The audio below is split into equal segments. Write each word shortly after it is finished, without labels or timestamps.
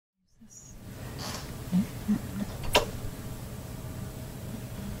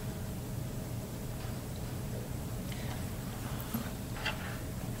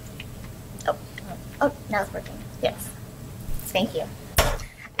Now it's working. Yes. Thank you.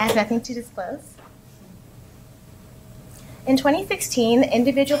 I have nothing to disclose. In 2016,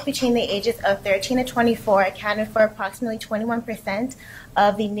 individuals between the ages of 13 and 24 accounted for approximately 21%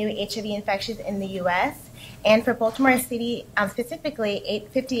 of the new HIV infections in the U.S. And for Baltimore City specifically,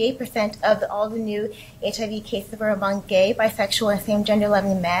 58% of all the new HIV cases were among gay, bisexual, and same-gender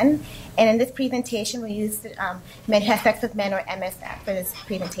loving men. And in this presentation, we used men who have sex with men, or MSM, for this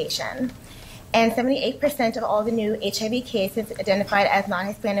presentation. And 78% of all the new HIV cases identified as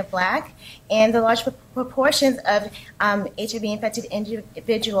non-Hispanic Black, and the large proportions of HIV-infected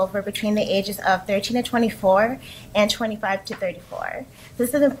individuals were between the ages of 13 to 24 and 25 to 34.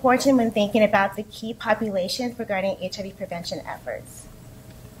 This is important when thinking about the key populations regarding HIV prevention efforts.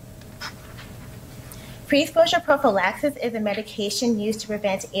 Pre-exposure prophylaxis is a medication used to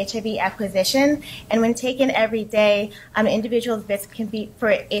prevent HIV acquisition, and when taken every day, individuals' risk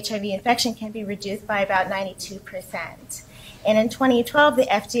for HIV infection can be reduced by about 92%. And in 2012, the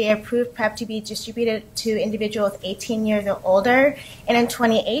FDA approved PrEP to be distributed to individuals 18 years or older, and in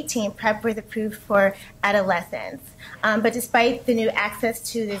 2018, PrEP was approved for adolescents. But despite the new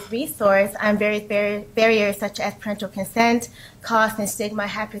access to this resource, various barriers such as parental consent, cost, and stigma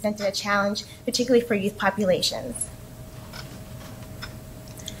have presented a challenge, particularly for youth populations.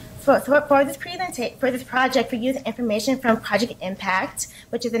 For this project, we use information from Project Impact,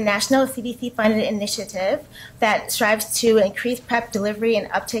 which is a national CDC-funded initiative that strives to increase PrEP delivery and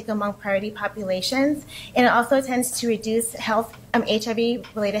uptake among priority populations, and it also tends to reduce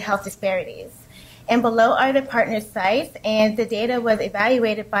HIV-related health disparities. And below are the partner sites, and the data was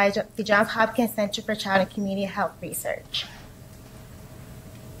evaluated by the Johns Hopkins Center for Child and Community Health Research.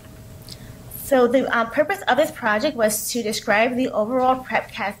 So the purpose of this project was to describe the overall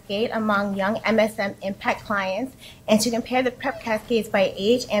PrEP cascade among young MSM impact clients and to compare the PrEP cascades by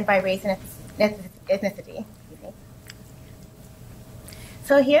age and by race and ethnicity.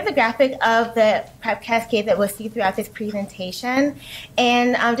 So here's a graphic of the PrEP cascade that we'll see throughout this presentation.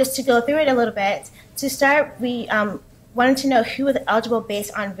 And just to go through it a little bit, to start, we wanted to know who was eligible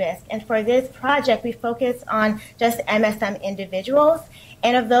based on risk. And for this project, we focused on just MSM individuals.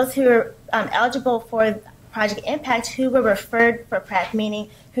 And of those who were eligible for Project Impact, who were referred for PrEP,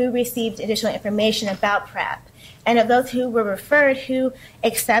 meaning who received additional information about PrEP. And of those who were referred, who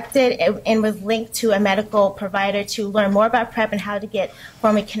accepted and was linked to a medical provider to learn more about PrEP and how to get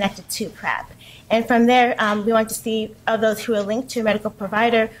formally connected to PrEP. And from there, we wanted to see of those who were linked to a medical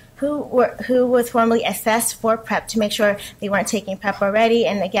provider, who was formally assessed for PrEP to make sure they weren't taking PrEP already,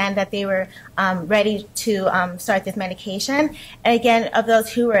 and again, that they were ready to start this medication. And again, of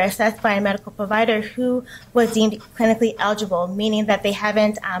those who were assessed by a medical provider, who was deemed clinically eligible, meaning that they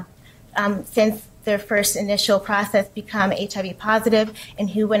haven't, since their first initial process, become HIV positive, and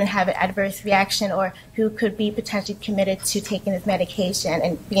who wouldn't have an adverse reaction or who could be potentially committed to taking this medication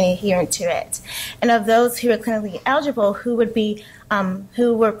and being adherent to it. And of those who are clinically eligible, who would be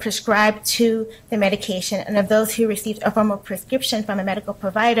who were prescribed to the medication, and of those who received a formal prescription from a medical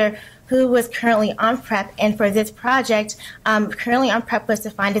provider who was currently on PrEP. And for this project, currently on PrEP was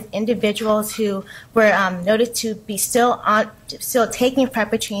defined as individuals who were noted to be still taking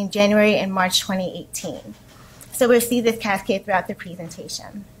PrEP between January and March 2018. So we'll see this cascade throughout the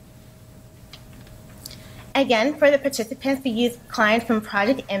presentation. Again, for the participants, we used clients from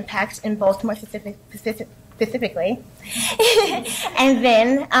Project Impact in Baltimore specifically. And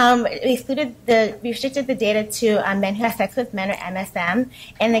then we restricted the data to men who have sex with men, or MSM.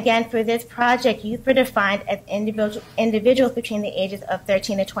 And again, for this project, youth were defined as individuals between the ages of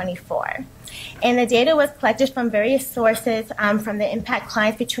 13 to 24. And the data was collected from various sources from the impact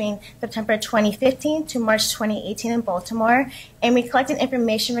clients between September 2015 to March 2018 in Baltimore. And we collected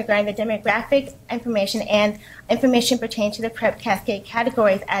information regarding the demographic information and information pertaining to the PrEP cascade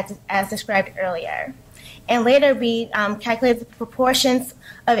categories as described earlier. And later, we calculated the proportions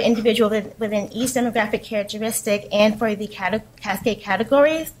of individuals within each demographic characteristic and for the cascade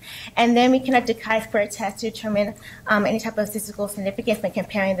categories. And then we conducted chi-square tests to determine any type of statistical significance when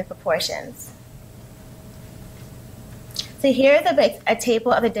comparing the proportions. So here's a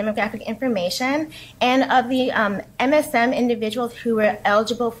table of the demographic information. And of the MSM individuals who were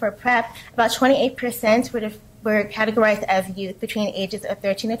eligible for PrEP, about 28% were categorized as youth between ages of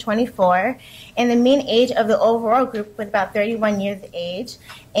 13 to 24, and the mean age of the overall group was about 31 years of age,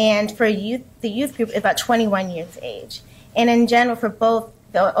 and for the youth group, about 21 years of age. And in general, for both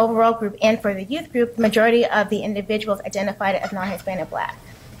the overall group and for the youth group, the majority of the individuals identified as non-Hispanic Black.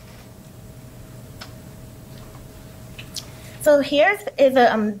 So here is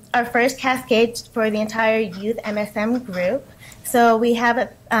our first cascade for the entire youth MSM group. So we have a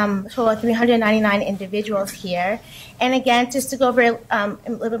total of 399 individuals here. And again, just to go over in a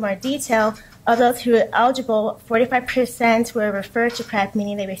little bit more detail, of those who were eligible, 45% were referred to PrEP,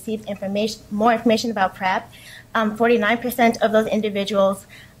 meaning they received more information about PrEP. 49% of those individuals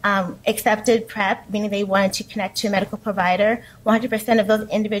accepted PrEP, meaning they wanted to connect to a medical provider. 100% of those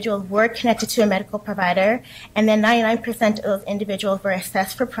individuals were connected to a medical provider. And then 99% of those individuals were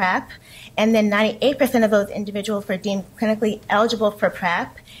assessed for PrEP. And then 98% of those individuals were deemed clinically eligible for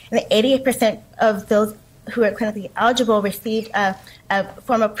PrEP. And 88% of those who are clinically eligible received a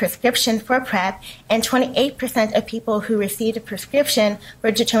form of prescription for PrEP, and 28% of people who received a prescription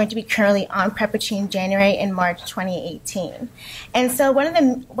were determined to be currently on PrEP between January and March 2018. And so one of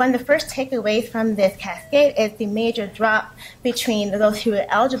the first takeaways from this cascade is the major drop between those who are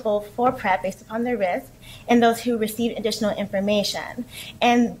eligible for PrEP based upon their risk and those who receive additional information.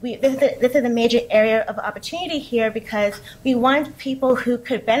 And this is a major area of opportunity here because we want people who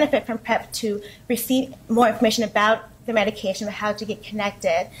could benefit from PrEP to receive more information about the medication, but how to get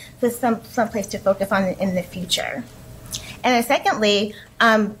connected. So some place to focus on in the future. And then secondly,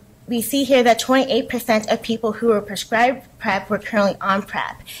 we see here that 28% of people who were prescribed PrEP were currently on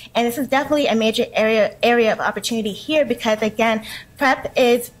PrEP. And this is definitely a major area of opportunity here because, again, PrEP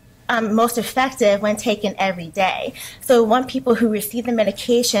is most effective when taken every day. So we want people who receive the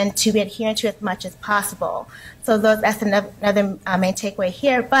medication to be adherent to as much as possible. So that's another main takeaway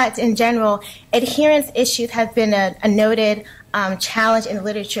here. But in general, adherence issues have been a noted challenge in the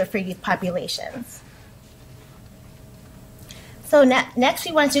literature for youth populations. So next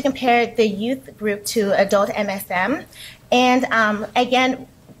we want to compare the youth group to adult MSM. And again,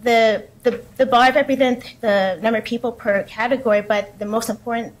 the bar represents the number of people per category, but the most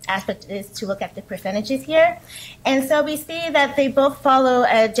important aspect is to look at the percentages here. And so we see that they both follow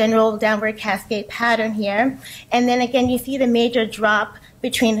a general downward cascade pattern here. And then again, you see the major drop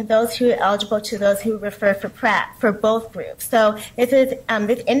between those who are eligible to those who refer for PrEP for both groups. So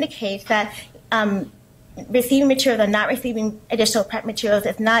this indicates that receiving materials and not receiving additional PrEP materials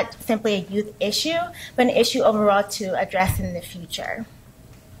is not simply a youth issue, but an issue overall to address in the future.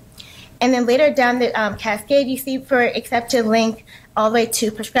 And then later down the cascade, you see for accepted link all the way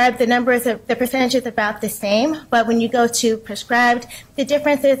to prescribed, the percentage is about the same. But when you go to prescribed, the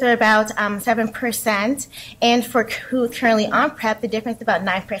differences are about 7%. And for who's currently on PrEP, the difference is about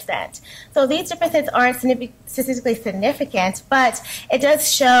 9%. So these differences aren't statistically significant, but it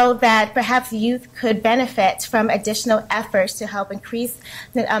does show that perhaps youth could benefit from additional efforts to help increase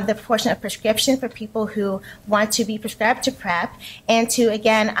the proportion of prescription for people who want to be prescribed to PrEP, and to,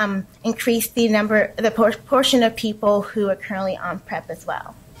 again, increase the proportion of people who are currently on PrEP as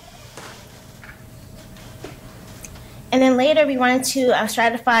well. And then later we wanted to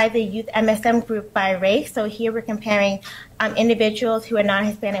stratify the youth MSM group by race. So here we're comparing individuals who are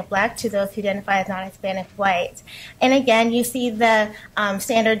non-Hispanic Black to those who identify as non-Hispanic White. And again, you see the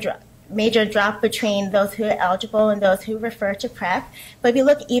major drop between those who are eligible and those who refer to PrEP. But if you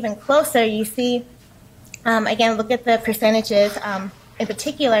look even closer, you see, again, look at the percentages. In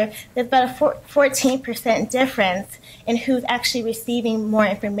particular, there's about a 14% difference in who's actually receiving more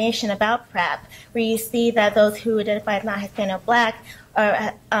information about PrEP, where you see that those who identify as non-Hispanic Black,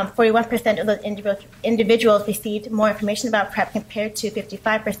 41% of those individuals received more information about PrEP compared to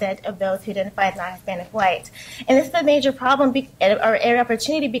 55% of those who identify as non-Hispanic White. And this is a major problem or area of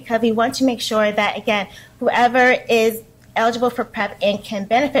opportunity because we want to make sure that, again, whoever is eligible for PrEP and can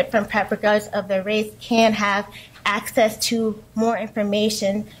benefit from PrEP regardless of their race can have access to more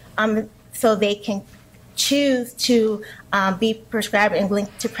information so they can choose to be prescribed and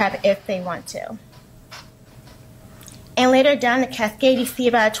linked to PrEP if they want to. And later down the cascade, you see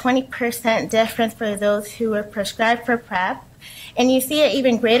about a 20% difference for those who are prescribed for PrEP. And you see an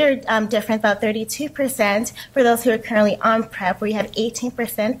even greater difference, about 32%, for those who are currently on PrEP, where you have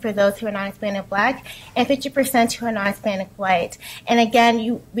 18% for those who are non-Hispanic Black and 50% who are non-Hispanic White. And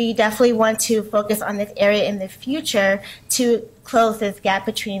again, we definitely want to focus on this area in the future to close this gap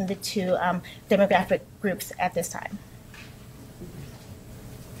between the two demographic groups at this time.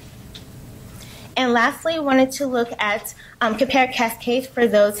 And lastly, wanted to look at compare cascades for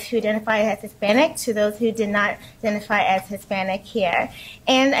those who identify as Hispanic to those who did not identify as Hispanic here.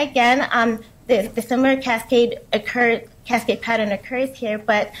 And again, the similar cascade pattern occurs here,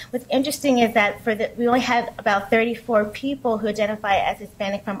 but what's interesting is that we only had about 34 people who identify as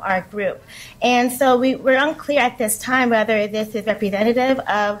Hispanic from our group. And so we're unclear at this time whether this is representative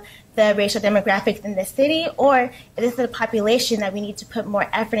of the racial demographics in the city, or if this is a population that we need to put more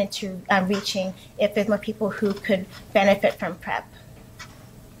effort into reaching if there's more people who could benefit from PrEP.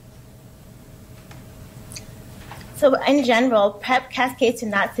 So in general, PrEP cascades do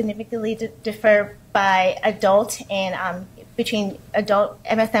not significantly differ by adult and between adult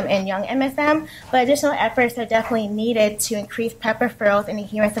MSM and young MSM, but additional efforts are definitely needed to increase PrEP referrals and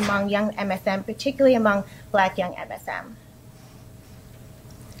adherence among young MSM, particularly among Black young MSM.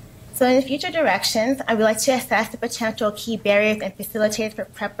 So in the future directions, I would like to assess the potential key barriers and facilitators for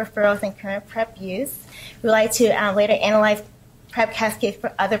PrEP referrals and current PrEP use. We would like to later analyze PrEP cascades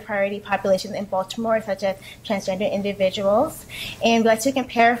for other priority populations in Baltimore, such as transgender individuals. And we'd like to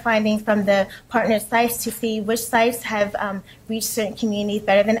compare findings from the partner sites to see which sites have reached certain communities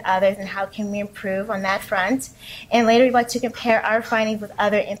better than others and how can we improve on that front. And later we'd like to compare our findings with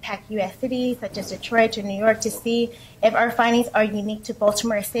other impact US cities, such as Detroit or New York, to see if our findings are unique to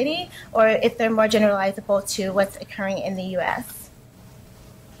Baltimore City or if they're more generalizable to what's occurring in the US.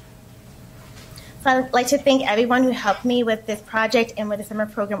 So I'd like to thank everyone who helped me with this project and with the summer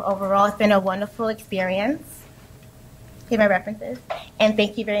program overall. It's been a wonderful experience. Here are my references. And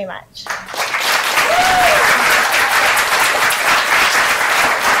thank you very much.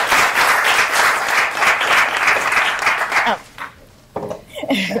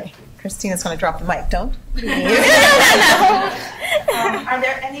 Christina's going to drop the mic, don't? Are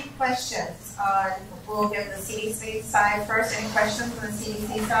there any questions? We'll give the CDC side first. Any questions on the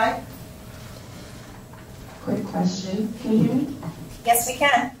CDC side? Quick question. Can you hear me? Yes, we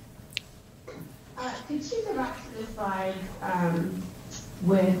can. Could you go back to the slide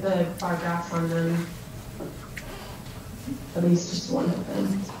with the bar graphs on them? At least just one of them.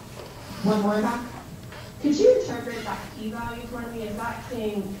 One more back. Could you interpret that p-value for me? Is that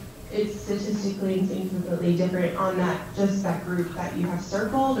saying it's statistically and significantly different on that group that you have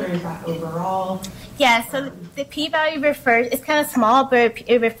circled, or is that overall? Yeah, so the p-value refers, it's kind of small, but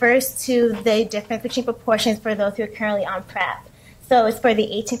it refers to the difference between proportions for those who are currently on PrEP. So it's for the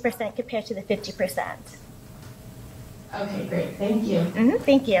 18% compared to the 50%. Okay, great. Thank you.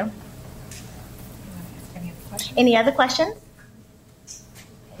 Thank you. Any other questions?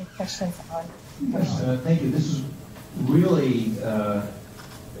 Any questions on? Yes, thank you. This is really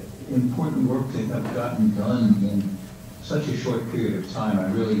important work that have gotten done in such a short period of time.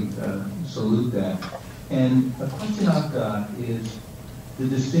 I really salute that. And a question I've got is the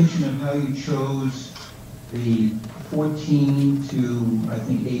distinction of how you chose the 14 to, I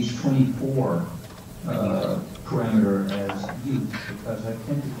think, age 24 parameter as youth, because I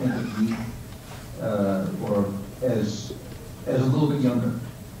tend to think of youth or as a little bit younger.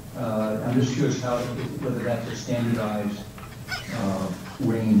 I'm just curious whether that's a standardized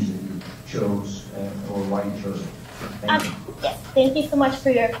range that you chose or why you chose it. Thank you. Yes, thank you so much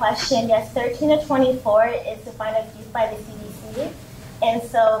for your question. Yes, 13 to 24 is defined as youth by the CDC, and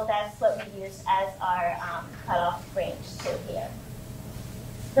so that's what we used as our cutoff range to here.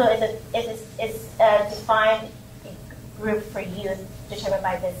 So it's a defined group for youth determined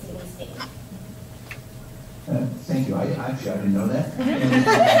by the CDC. Thank you. I didn't know that.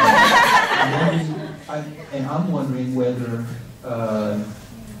 And I'm wondering whether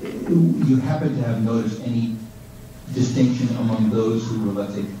you happen to have noticed any distinction among those who were,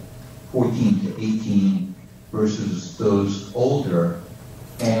 let's say, 14 to 18 versus those older,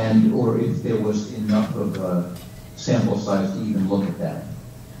 and or if there was enough of a sample size to even look at that.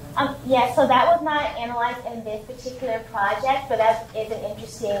 Yeah, so that was not analyzed in this particular project, but that is an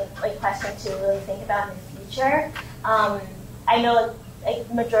interesting question to really think about in the future. I know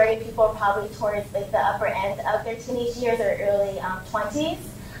majority of people are probably towards the upper end of their teenage years or early 20s,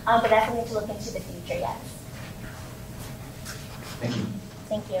 but that's something to look into the future, yes. Thank you.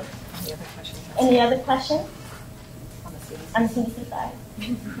 Thank you. Any other questions? Any other questions? On the CDC? On the CDC side.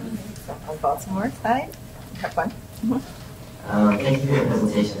 So on Baltimore side, you have one. Thank you for your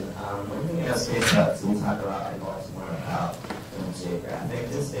presentation. One thing I was curious about is we talk a lot in Baltimore about geographic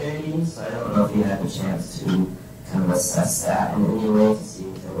disparities, so I don't know if you had the chance to kind of assess that in any way to see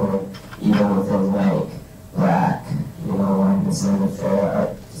if there were, even within like Black, and if there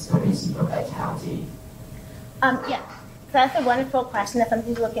are disparities by county. Yeah. So that's a wonderful question. That's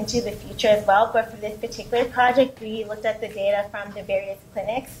something to look into in the future as well. But for this particular project, we looked at the data from the various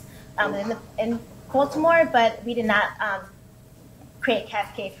clinics in Baltimore, but we did not create a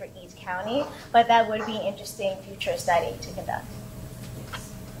cascade for each county. But that would be an interesting future study to conduct.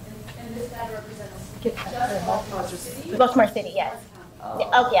 And this data represents just Baltimore City? Baltimore City, yes.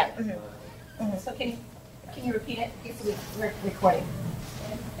 Oh, yeah. So can you repeat it? We're recording.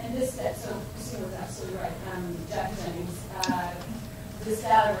 And this data, so Christina was absolutely right. Jack Jennings, this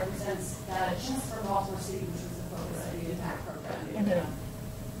data represents just for Baltimore City, which was the focus of the impact program.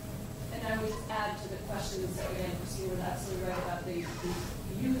 And I was add to the questions that again, Christina was absolutely right about the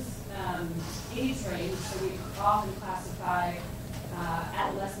youth age range. So we often classify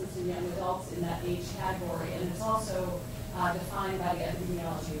adolescents and young adults in that age category, and it's also defined by the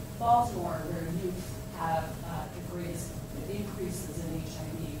epidemiology of Baltimore, where youth have the greatest increases in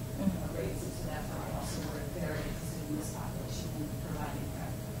HIV rates, and so that's why also we're very interested in this population and providing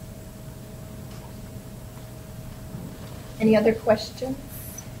PrEP. Any other questions?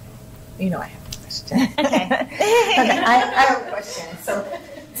 You know I have a question. Okay. I have a question.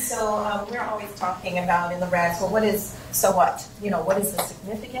 So we're always talking about in the RAS, well, what is, so what? You know, what is the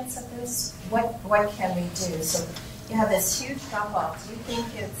significance of this? What can we do? So you have this huge drop-off. Do you think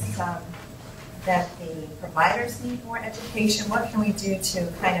it's that the providers need more education? What can we do to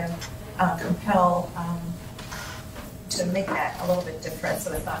kind of compel, to make that a little bit different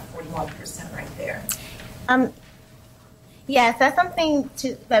so it's not 41% right there? Yes, that's something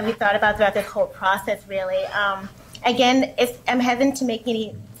that we thought about throughout this whole process, really. Again, I'm hesitant to make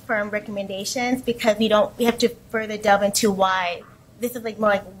any firm recommendations because we have to further delve into why. This is more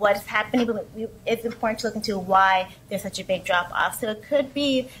like what's happening, but it's important to look into why there's such a big drop-off. So it could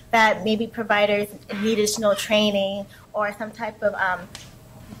be that maybe providers need additional training or some type of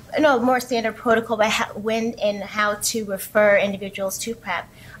more standard protocol by when and how to refer individuals to PrEP.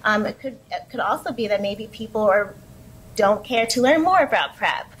 It could also be that maybe people don't care to learn more about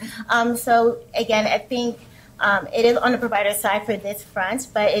PrEP. So again, I think it is on the provider side for this front,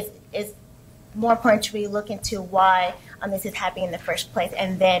 but it's more important to really look into why this is happening in the first place,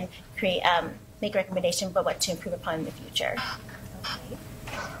 and then make a recommendation about what to improve upon in the future. Okay.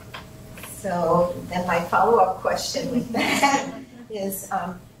 So then my follow-up question with that is,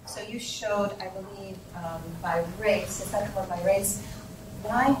 so you showed, I believe, by race, is that by race?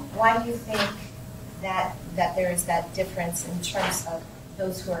 Why do you think that there is that difference in terms of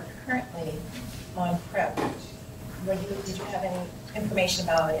those who are currently on PrEP? Did you have any information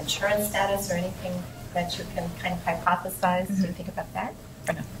about insurance status or anything that you can kind of hypothesize? Do you think about that?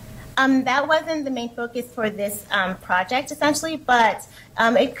 Or no? That wasn't the main focus for this project, essentially, but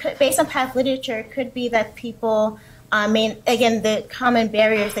it could, based on past literature, it could be that people, again, the common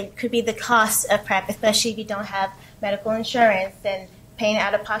barriers, it could be the cost of PrEP, especially if you don't have medical insurance, and paying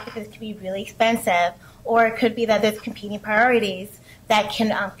out of pocket for this could be really expensive, or it could be that there's competing priorities that can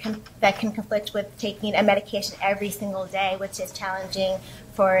conflict with taking a medication every single day, which is challenging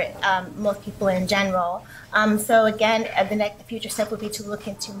for most people in general. So again, the future step would be to look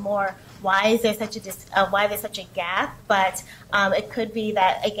into more why there's such a gap. But it could be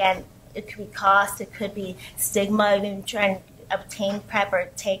that, again, it could be cost, it could be stigma, even trying to obtain PrEP or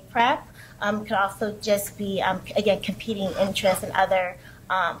take PrEP. Could also just be again competing interests and other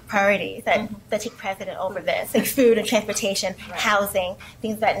priorities that take precedent over this, like food and transportation, housing,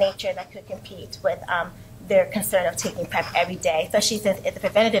 things of that nature that could compete with their concern of taking PrEP every day, especially since it's a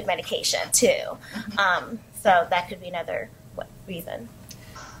preventative medication too. So that could be another reason.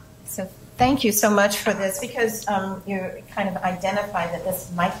 So thank you so much for this, because you kind of identified that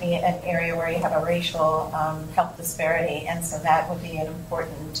this might be an area where you have a racial health disparity, and so that would be an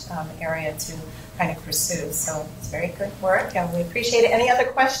important area to kind of pursue. So it's very good work, and we appreciate it. Any other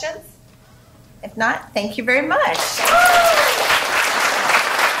questions? If not, thank you very much.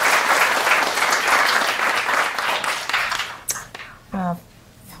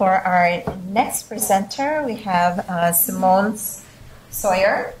 For our next presenter, we have Simone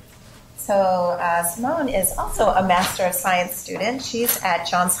Sawyer. So Simone is also a Master of Science student. She's at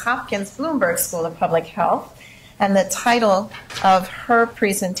Johns Hopkins Bloomberg School of Public Health. And the title of her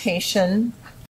presentation